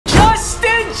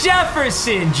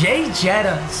Jefferson, Jay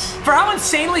Jettas. For how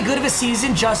insanely good of a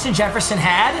season Justin Jefferson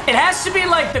had, it has to be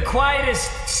like the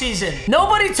quietest season.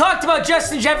 Nobody talked about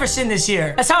Justin Jefferson this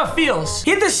year. That's how it feels.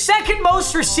 He had the second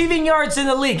most receiving yards in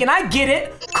the league, and I get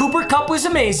it. Cooper Kupp was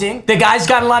amazing. The guy's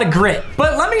got a lot of grit.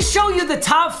 But let me show you the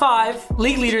top 5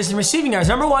 league leaders in receiving yards.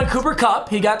 Number 1, Cooper Kupp.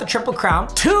 He got the triple crown.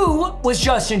 2 was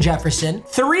Justin Jefferson.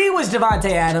 3 was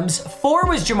Davante Adams. 4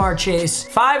 was Jamar Chase.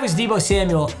 5 was Deebo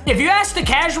Samuel. If you asked a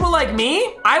casual like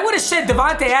me, I would have said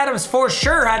Davante Adams for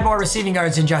sure had more receiving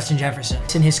yards than Justin Jefferson.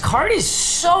 And his card is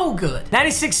so good.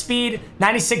 96 speed,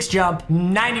 96 jump,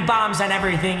 90 bombs on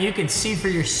everything. You can see for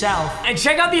yourself. And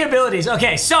check out the abilities.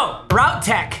 Okay, so route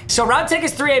tech. So route tech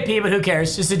is 3 AP, but who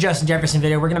cares? This is a Justin Jefferson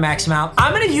video. We're gonna max him out.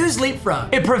 I'm gonna use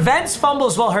leapfrog. It prevents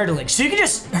fumbles while hurdling. So you can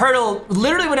just hurdle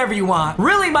literally whenever you want.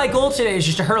 Really, my goal today is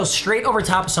just to hurdle straight over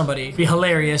top of somebody. It'd be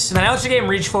hilarious. And then I also gave him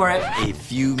reach for it. A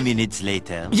few minutes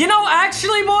later. You know,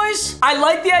 actually, boys, I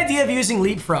like the idea of using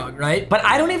leapfrog, right? But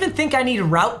I don't even think I need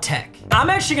route tech. I'm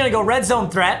actually gonna go red zone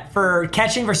threat for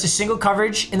catching versus single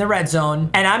coverage in the red zone.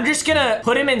 And I'm just gonna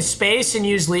put him in space and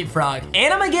use leapfrog.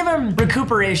 And I'm gonna give him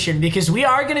recuperation because we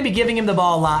are gonna be giving him the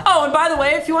ball a lot. Oh, and by the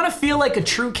way, if you wanna feel like a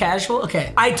true casual,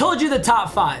 okay, I told you the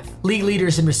top 5 league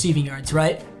leaders in receiving yards,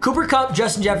 right? Cooper Kupp,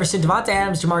 Justin Jefferson, Davante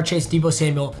Adams, Jamar Chase, Deebo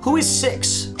Samuel. Who is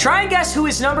 6? Try and guess who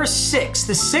is number 6,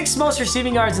 the 6th most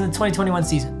receiving yards in the 2021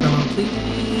 season. Please.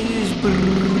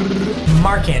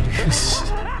 Mark Andrews.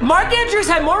 Mark Andrews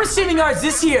had more receiving yards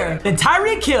this year than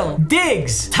Tyreek Hill,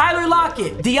 Diggs, Tyler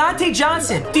Lockett, Deontay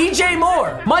Johnson, DJ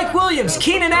Moore, Mike Williams,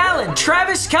 Keenan Allen,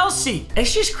 Travis Kelce.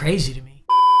 It's just crazy to me.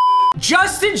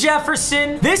 Justin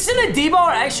Jefferson. This and the Deebo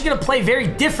are actually going to play very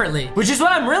differently, which is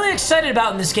what I'm really excited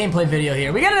about in this gameplay video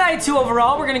here. We got a 92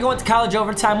 overall. We're going to go into college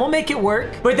overtime. We'll make it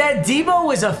work. But that Deebo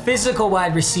was a physical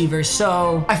wide receiver,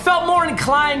 so I felt more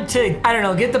inclined to, I don't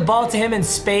know, get the ball to him in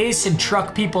space and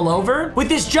truck people over. With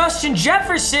this Justin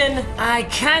Jefferson, I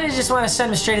kind of just want to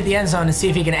send him straight at the end zone and see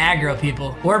if he can aggro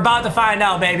people. We're about to find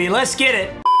out, baby. Let's get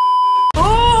it.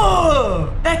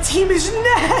 Oh, that team is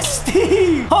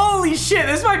nasty. Holy shit,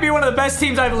 this might be one of the best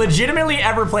teams I've legitimately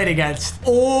ever played against.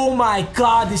 Oh my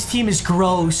God, this team is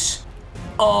gross.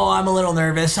 Oh, I'm a little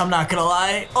nervous, I'm not gonna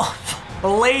lie. Oh,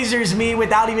 lasers me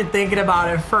without even thinking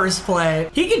about it first play.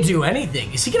 He can do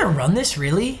anything. Is he gonna run this,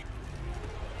 really?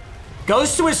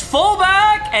 Goes to his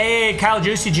fullback. Hey, Kyle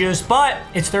Juicy Juice, but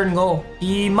it's 3rd and goal.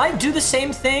 He might do the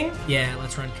same thing. Yeah,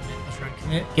 let's run commit.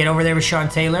 Get over there with Sean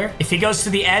Taylor. If he goes to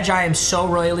the edge, I am so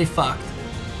royally fucked.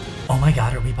 Oh my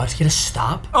God, are we about to get a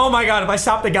stop? Oh my God, if I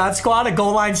stop the God Squad, a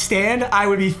goal line stand, I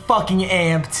would be fucking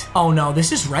amped. Oh no,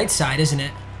 this is right side, isn't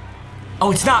it?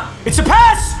 Oh, it's not. It's a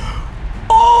pass!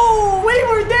 Oh, we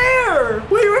were there!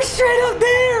 We were straight up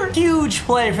there! Huge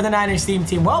play for the Niners team.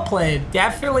 Well played.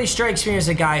 Definitely strikes me as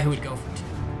a guy who would go for 2.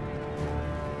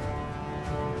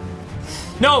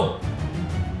 No!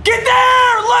 Get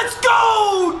there! Let's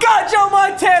go! Got Joe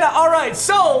Montana. All right,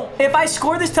 so if I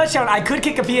score this touchdown, I could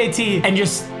kick a PAT and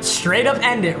just straight up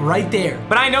end it right there.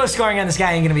 But I know scoring on this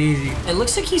guy ain't gonna be easy. It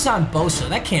looks like he's on Bosa.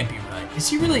 That can't be right. Is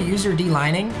he really user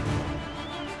D-lining?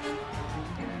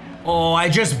 Oh, I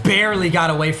just barely got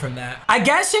away from that. I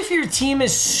guess if your team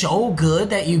is so good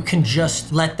that you can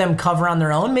just let them cover on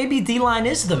their own, maybe D-line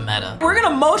is the meta. We're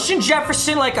gonna motion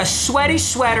Jefferson like a sweaty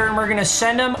sweater, and we're gonna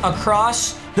send him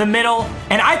across the middle.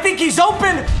 And I think he's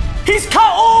open. He's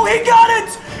caught. Oh, he got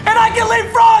it. And I can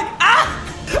leapfrog. Ah!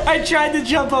 I tried to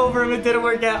jump over him. It didn't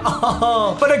work out.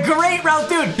 Oh, but a great route,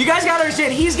 dude. You guys gotta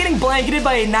understand, he's getting blanketed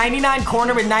by a 99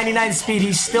 corner with 99 speed.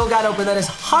 He's still got open. That is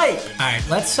hype. All right,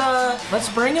 let's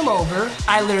bring him over.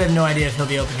 I literally have no idea if he'll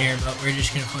be open here, but we're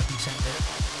just gonna fucking send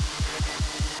it.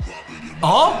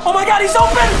 Oh my God, he's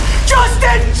open!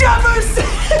 Justin Jefferson!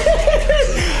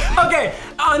 Okay,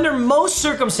 under most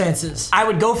circumstances, I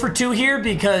would go for 2 here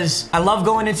because I love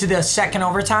going into the second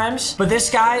overtimes, but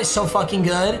this guy is so fucking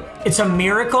good. It's a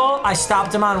miracle I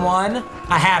stopped him on 1.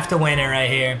 I have to win it right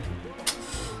here.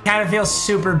 Kind of feels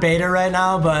super beta right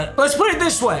now, but let's put it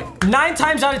this way. 9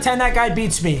 times out of 10, that guy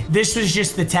beats me. This was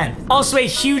just the 10th. Also, a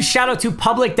huge shout out to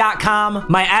Public.com,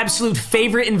 my absolute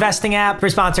favorite investing app, for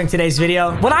sponsoring today's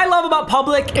video. What I love about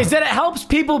Public is that it helps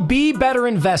people be better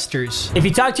investors. If you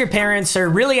talk to your parents or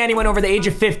really anyone over the age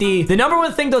of 50, the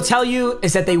 #1 thing they'll tell you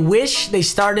is that they wish they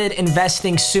started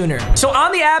investing sooner. So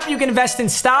on the app, you can invest in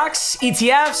stocks,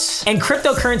 ETFs, and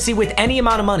cryptocurrency with any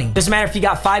amount of money. Doesn't matter if you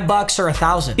got $5 or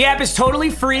 1,000. The app is totally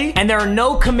free. free, and there are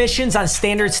no commissions on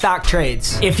standard stock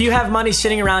trades. If you have money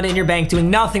sitting around in your bank doing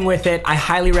nothing with it, I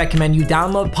highly recommend you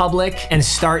download Public and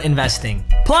start investing.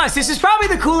 Plus, this is probably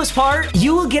the coolest part.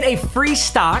 You will get a free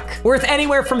stock worth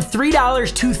anywhere from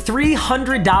 $3 to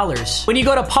 $300 when you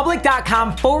go to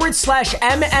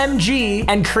public.com/MMG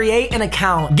and create an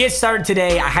account. Get started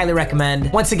today. I highly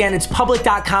recommend. Once again, it's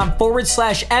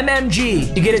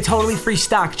public.com/MMG. You get a totally free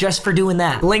stock just for doing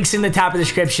that. Links in the top of the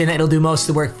description. It'll do most of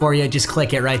the work for you. Just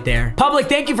click it right there. Public,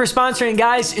 thank you for sponsoring,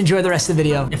 guys. Enjoy the rest of the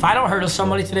video. If I don't hurdle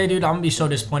somebody today, dude, I'm gonna be so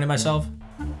disappointed in myself.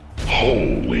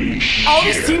 Holy shit. All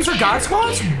these teams are God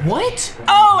squads? What?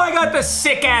 Oh, I got the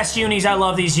sick ass unis. I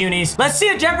love these unis. Let's see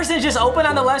if Jefferson's just open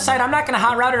on the left side. I'm not gonna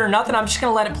hot route it or nothing. I'm just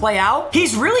gonna let it play out.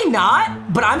 He's really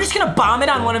not, but I'm just gonna bomb it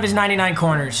on one of his 99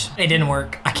 corners. It didn't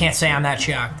work. I can't say I'm that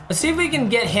shocked. Let's see if we can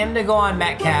get him to go on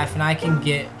Metcalf and I can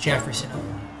get Jefferson over.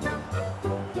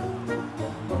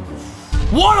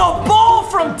 What a ball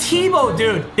from Tebow,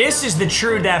 dude. This is the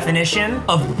true definition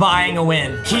of buying a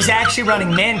win. He's actually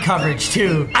running man coverage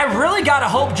too. I really gotta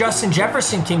hope Justin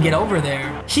Jefferson can get over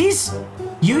there. He's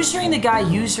usering the guy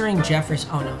using Jefferson.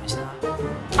 Oh no, he's not.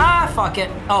 Ah, fuck it.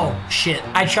 Oh, shit.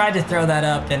 I tried to throw that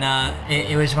up and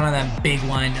it was one of them big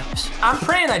windups. I'm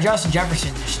praying that Justin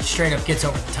Jefferson just straight up gets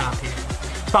over the top here.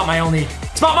 It's about my only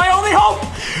hope.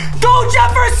 Go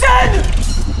Jefferson!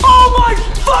 Oh my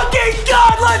fucking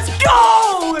God, let's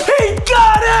go! He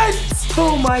got it!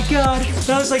 Oh my God.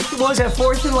 That was like, what was that,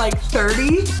 4th and like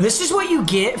 30? This is what you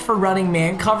get for running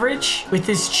man coverage with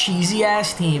this cheesy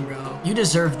ass team, bro. You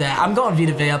deserve that. I'm going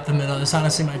Vita Vea up the middle. That's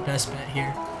honestly my best bet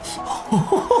here.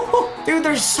 Dude,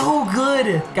 they're so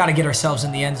good. Gotta get ourselves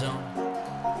in the end zone.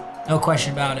 No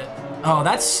question about it. Oh,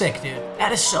 that's sick, dude.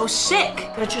 That is so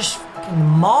sick. They're just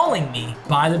mauling me.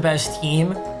 Buy the best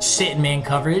team, sit in man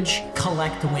coverage,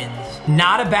 collect wins.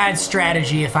 Not a bad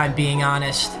strategy if I'm being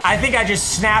honest. I think I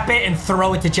just snap it and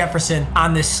throw it to Jefferson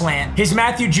on this slant. His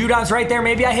Matthew Judon's right there.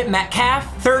 Maybe I hit Metcalf.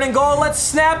 3rd and goal. Let's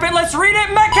snap it. Let's read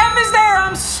it. Metcalf is there.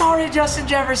 I'm sorry, Justin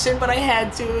Jefferson, but I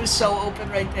had to. It was so open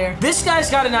right there. This guy's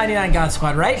got a 99 God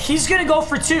squad, right? He's gonna go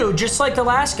for 2, just like the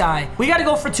last guy. We gotta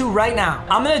go for 2 right now.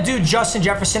 I'm gonna do Justin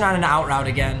Jefferson on an out route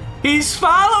again. He's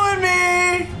following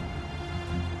me.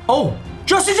 Oh,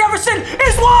 Justin Jefferson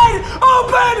is wide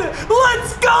open.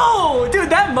 Let's go. Dude,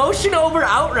 that motion over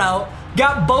out route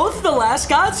got both the last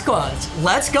God squads.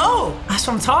 Let's go. That's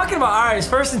what I'm talking about. All right, it's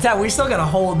 1st and 10. We still got to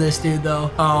hold this dude,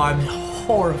 though. Oh, I'm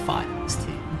horrified of this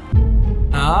team.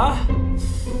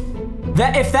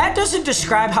 If that doesn't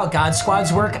describe how God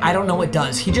squads work, I don't know what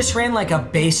does. He just ran like a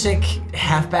basic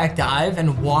halfback dive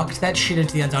and walked that shit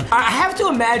into the end zone. I have to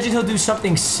imagine he'll do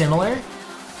something similar.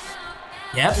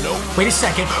 Yep. Nope. Wait a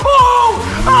second. Oh!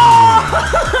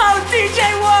 Oh!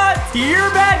 DJ Watt! You're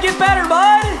bad. Get better,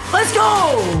 bud. Let's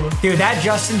go. Dude, that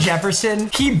Justin Jefferson,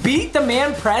 he beat the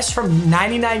man press from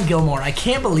 99 Gilmore. I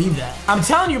can't believe that. I'm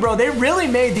telling you, bro, they really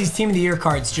made these Team of the Year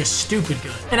cards just stupid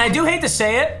good. And I do hate to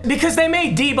say it because they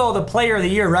made Debo the Player of the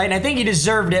Year, right? And I think he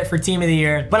deserved it for Team of the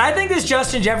Year. But I think this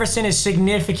Justin Jefferson is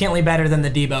significantly better than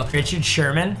the Debo. Richard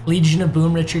Sherman, Legion of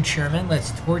Boom, Richard Sherman.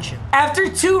 Let's torch him. After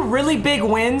 2 really big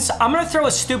wins, I'm gonna throw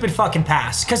a stupid fucking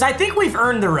pass because I think we've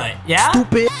earned the right. Yeah?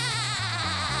 Stupid.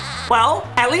 Well,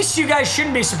 at least you guys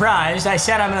shouldn't be surprised. I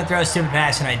said I'm gonna throw a stupid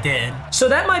pass and I did. So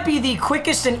that might be the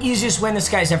quickest and easiest win this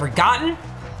guy's ever gotten.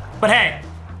 But hey,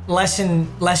 lesson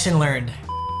learned.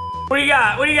 What do you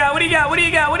got? What do you got? What do you got? What do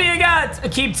you got? What do you got?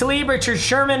 Aqib Talib, Richard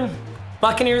Sherman.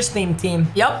 Buccaneers theme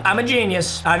team. Yep, I'm a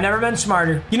genius. I've never been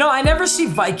smarter. You know, I never see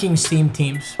Vikings theme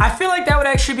teams. I feel like that would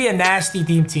actually be a nasty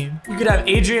theme team. You could have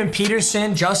Adrian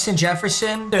Peterson, Justin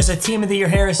Jefferson. There's a Team of the Year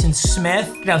Harrison Smith.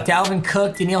 You could have Dalvin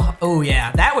Cook, Daniel. Oh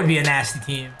yeah, that would be a nasty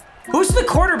team. Who's the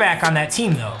quarterback on that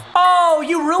team though? Oh,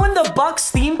 you ruined the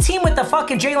Bucs theme team with the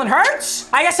fucking Jalen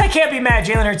Hurts? I guess I can't be mad.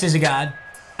 Jalen Hurts is a god.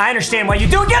 I understand why you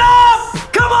do it. Get up!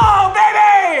 Come on,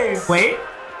 baby! Wait,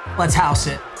 let's house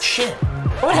it. Shit.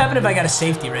 What would happen if I got a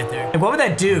safety right there? Like, what would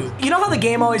that do? You know how the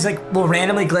game always like will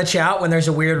randomly glitch out when there's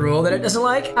a weird rule that it doesn't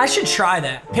like? I should try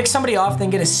that. Pick somebody off,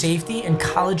 then get a safety in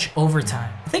college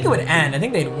overtime. I think it would end. I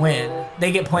think they'd win.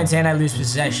 They get points and I lose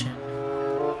possession.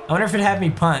 I wonder if it'd have me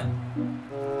punt.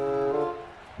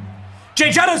 Jay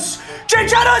Jettas! Jay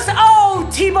Jettas! Oh,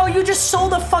 Tebow, you just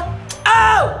sold a fuck.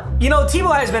 Oh! You know,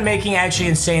 Tebow has been making actually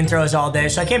insane throws all day,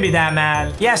 so I can't be that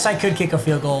mad. Yes, I could kick a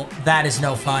field goal. That is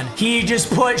no fun. He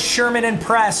just put Sherman in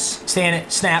press. Stay in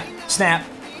it. Snap. Snap.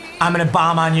 I'm gonna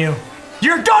bomb on you.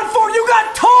 You're done for. You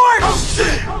got torched!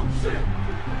 Oh, shit.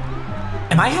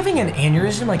 I having an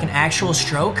aneurysm, like an actual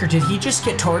stroke, or did he just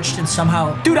get torched and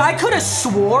somehow... Dude, I could have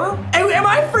swore. Am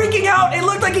I freaking out? It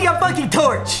looked like he got fucking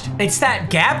torched. It's that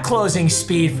gap closing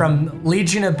speed from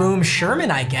Legion of Boom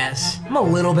Sherman, I guess. I'm a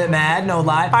little bit mad, no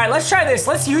lie. All right, let's try this.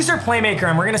 Let's user playmaker,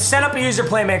 and we're gonna set up a user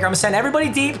playmaker. I'm gonna send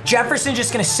everybody deep. Jefferson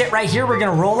just gonna sit right here. We're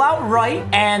gonna roll out right,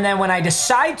 and then when I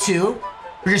decide to,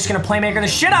 we're just gonna playmaker the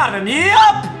shit out of him.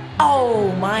 Yup!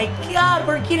 Oh my God,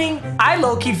 we're getting... I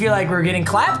low-key feel like we're getting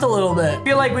clapped a little bit.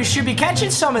 Feel like we should be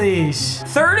catching some of these.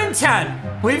 3rd and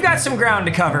 10. We've got some ground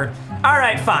to cover. All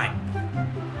right, fine.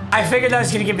 I figured that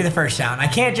was gonna give me the first down. I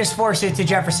can't just force it to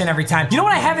Jefferson every time. You know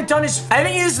what I haven't done is, I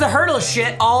haven't used the hurdle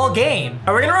shit all game.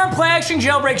 All right, we're gonna run play action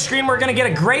jailbreak screen. We're gonna get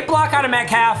a great block out of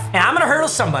Metcalf, and I'm gonna hurdle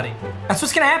somebody. That's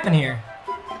what's gonna happen here.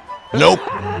 Nope.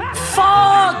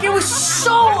 Fuck, it was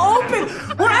so open.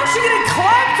 We're actually getting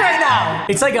clapped right now.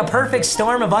 It's like a perfect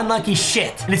storm of unlucky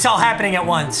shit, and it's all happening at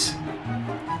once.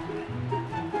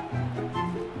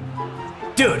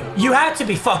 Dude, you have to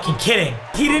be fucking kidding.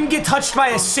 He didn't get touched by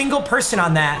a single person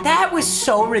on that. That was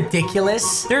so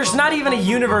ridiculous. There's not even a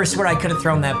universe where I could have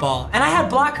thrown that ball. And I had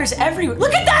blockers everywhere.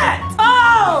 Look at that!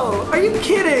 Oh, are you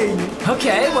kidding?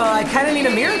 Okay, well, I kind of need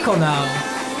a miracle now.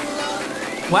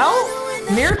 Well,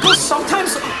 miracles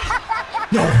sometimes...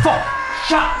 No, fuck,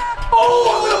 shot.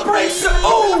 Oh, I'm gonna break some...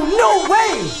 Oh, no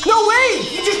way! No way!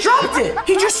 He just dropped it!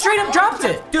 He just straight up dropped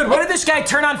it! Dude, what did this guy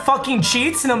turn on fucking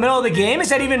cheats in the middle of the game? Is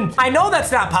that even... I know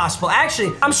that's not possible.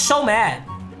 Actually, I'm so mad.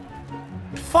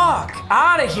 Fuck.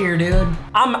 Out of here, dude.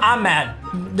 I'm mad.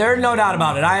 There's no doubt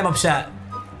about it. I am upset.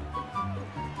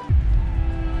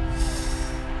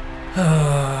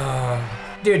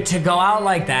 Dude, to go out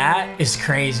like that is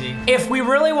crazy. If we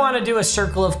really want to do a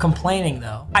circle of complaining,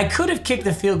 though, I could have kicked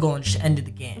the field goal and just ended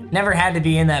the game. Never had to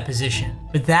be in that position.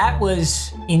 But that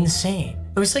was insane.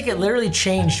 It was like it literally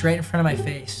changed right in front of my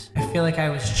face. I feel like I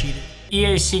was cheated.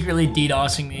 EA is secretly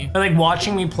DDoSing me. They're like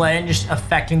watching me play and just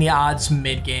affecting the odds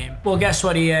mid-game. Well, guess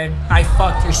what, EA? I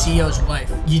fucked your CEO's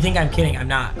wife. You think I'm kidding? I'm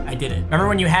not. I did it. Remember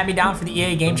when you had me down for the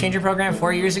EA Game Changer program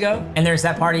 4 years ago? And there's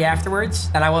that party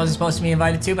afterwards that I wasn't supposed to be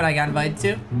invited to, but I got invited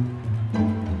to?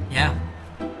 Yeah.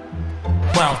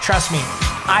 Well, trust me,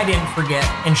 I didn't forget,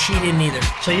 and she didn't either.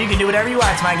 So you can do whatever you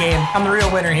want to my game. I'm the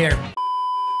real winner here.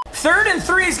 3rd and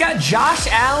 3 has got Josh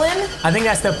Allen. I think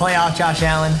that's the playoff Josh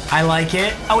Allen. I like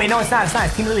it. Oh, wait, no, it's not. It's not.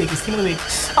 It's team of the week. It's team of the week.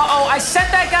 Uh-oh, I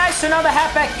set that guy, so now the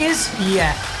halfback is...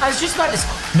 Yeah, I was just about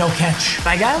to... No catch.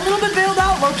 I got a little bit bailed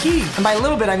out, low-key. And by a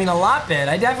little bit, I mean a lot bit.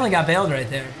 I definitely got bailed right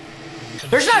there.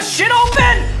 There's not shit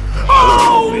open!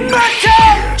 Oh,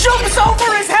 Metcalf jumps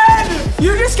over his head!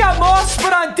 You just got moss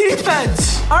put on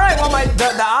defense. All right, well,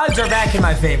 the odds are back in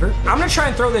my favor. I'm gonna try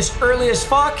and throw this early as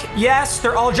fuck. Yes,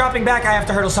 they're all dropping back. I have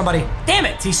to hurdle somebody. Damn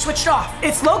it, he switched off.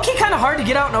 It's low-key kind of hard to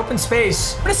get out in open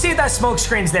space. I'm gonna see if that smoke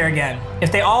screen's there again.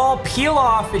 If they all peel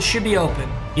off, it should be open.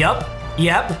 Yep.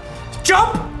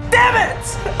 Jump! Damn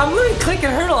it! I'm literally clicking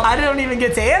hurdle. I don't even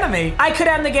get to animate. I could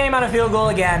end the game on a field goal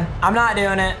again. I'm not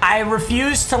doing it. I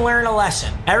refuse to learn a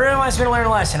lesson. Everyone wants me to learn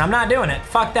a lesson. I'm not doing it.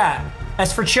 Fuck that.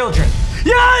 That's for children.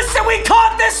 Yes, and we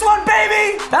caught this one,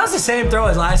 baby! That was the same throw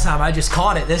as last time. I just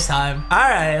caught it this time. All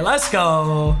right, let's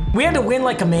go. We had to win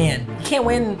like a man. You can't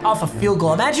win off a field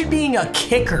goal. Imagine being a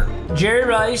kicker. Jerry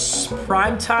Rice,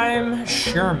 primetime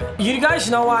Sherman. You guys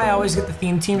know why I always get the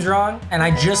theme teams wrong? And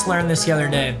I just learned this the other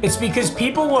day. It's because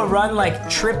people will run like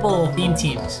triple theme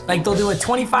teams. Like they'll do a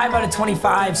 25 out of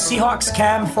 25, Seahawks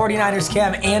chem, 49ers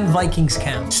chem, and Vikings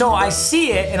chem. So I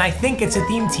see it and I think it's a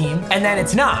theme team, and then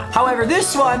it's not. However,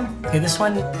 this one, okay, this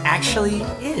one actually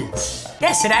is.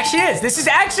 Yes, it actually is. This is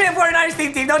actually a 49ers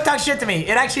theme team. Don't talk shit to me.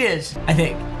 It actually is, I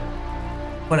think.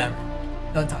 Whatever.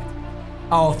 Don't talk to me.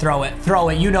 Oh, throw it. Throw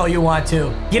it. You know you want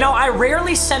to. You know, I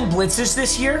rarely send blitzes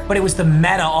this year, but it was the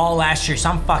meta all last year, so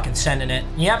I'm fucking sending it.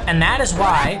 Yep, and that is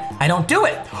why I don't do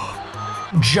it.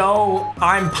 Joe,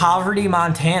 I'm Poverty,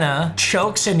 Montana,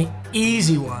 chokes an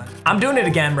easy one. I'm doing it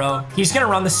again, bro. He's gonna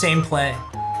run the same play.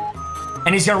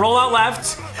 And he's gonna roll out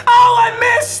left. Oh, I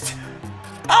missed!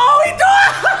 Oh, he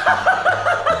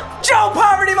did! Joe,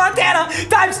 Poverty, Montana,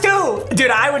 ×2.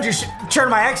 Dude, I would just turn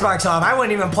my Xbox off. I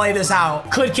wouldn't even play this out.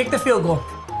 Could kick the field goal.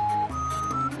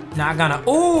 Not gonna.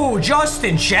 Ooh,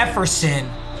 Justin Jefferson.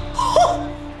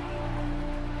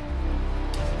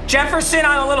 Jefferson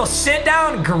on a little sit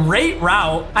down, great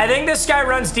route. I think this guy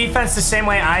runs defense the same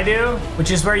way I do,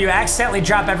 which is where you accidentally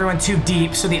drop everyone too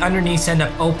deep so the underneaths end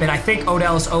up open. I think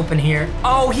Odell's open here.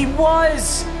 Oh, he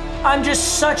was. I'm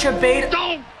just such a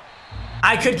beta.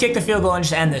 I could kick the field goal and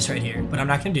just end this right here, but I'm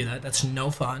not gonna do that. That's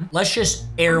no fun. Let's just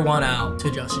air one out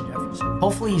to Justin Jefferson.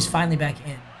 Hopefully he's finally back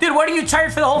in. Dude, what are you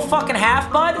tired for the whole fucking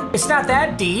half, bud? It's not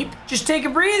that deep. Just take a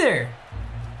breather.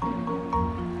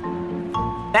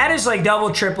 That is like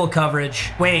double, triple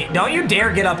coverage. Wait, don't you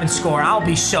dare get up and score. I'll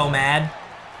be so mad.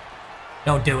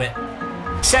 Don't do it.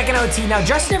 Second OT. Now,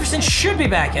 Justin Jefferson should be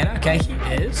back in. Okay, he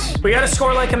is. We got to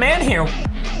score like a man here.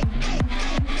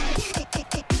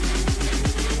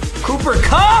 Cooper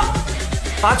Kupp.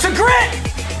 Lots of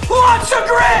grit. Lots of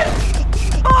grit.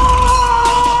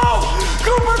 Oh!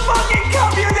 Cooper fucking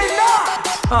Kupp, you did not.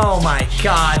 Oh my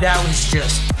God, that was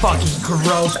just fucking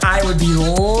gross. I would be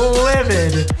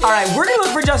livid. All right, we're gonna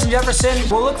look for Justin Jefferson.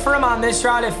 We'll look for him on this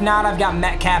route. If not, I've got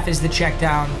Metcalf as the check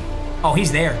down. Oh,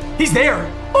 he's there. He's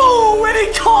there. Oh, and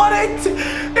he caught it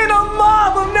in a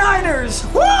mob of Niners.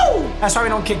 Woo! That's why we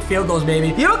don't kick field goals, baby.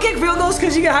 You don't kick field goals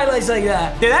because you get highlights like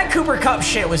that. Dude, that Cooper Kupp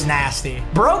shit was nasty.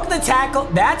 Broke the tackle.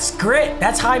 That's grit.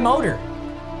 That's high motor.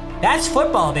 That's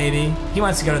football, baby. He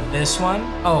wants to go to this one.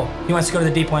 Oh, he wants to go to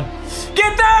the deep one.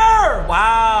 Get there!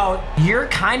 Wow. You're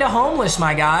kind of homeless,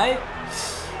 my guy.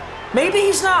 Maybe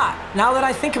he's not, now that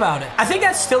I think about it. I think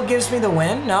that still gives me the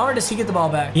win, no? Or does he get the ball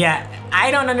back? Yeah,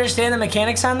 I don't understand the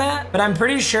mechanics on that, but I'm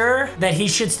pretty sure that he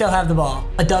should still have the ball.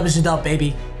 A dub is a dub,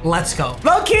 baby. Let's go.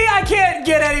 Low-key, I can't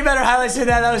get any better highlights than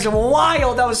that. That was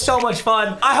wild. That was so much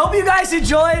fun. I hope you guys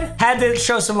enjoyed. Had to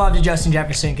show some love to Justin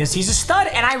Jefferson because he's a stud,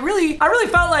 and I really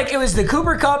felt like it was the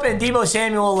Cooper Kupp and Deebo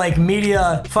Samuel like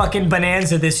media fucking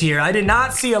bonanza this year. I did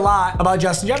not see a lot about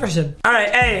Justin Jefferson. All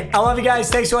right, hey, I love you guys.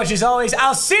 Thanks so much as always.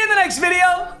 I'll see you in the next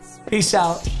video. Peace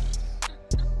out.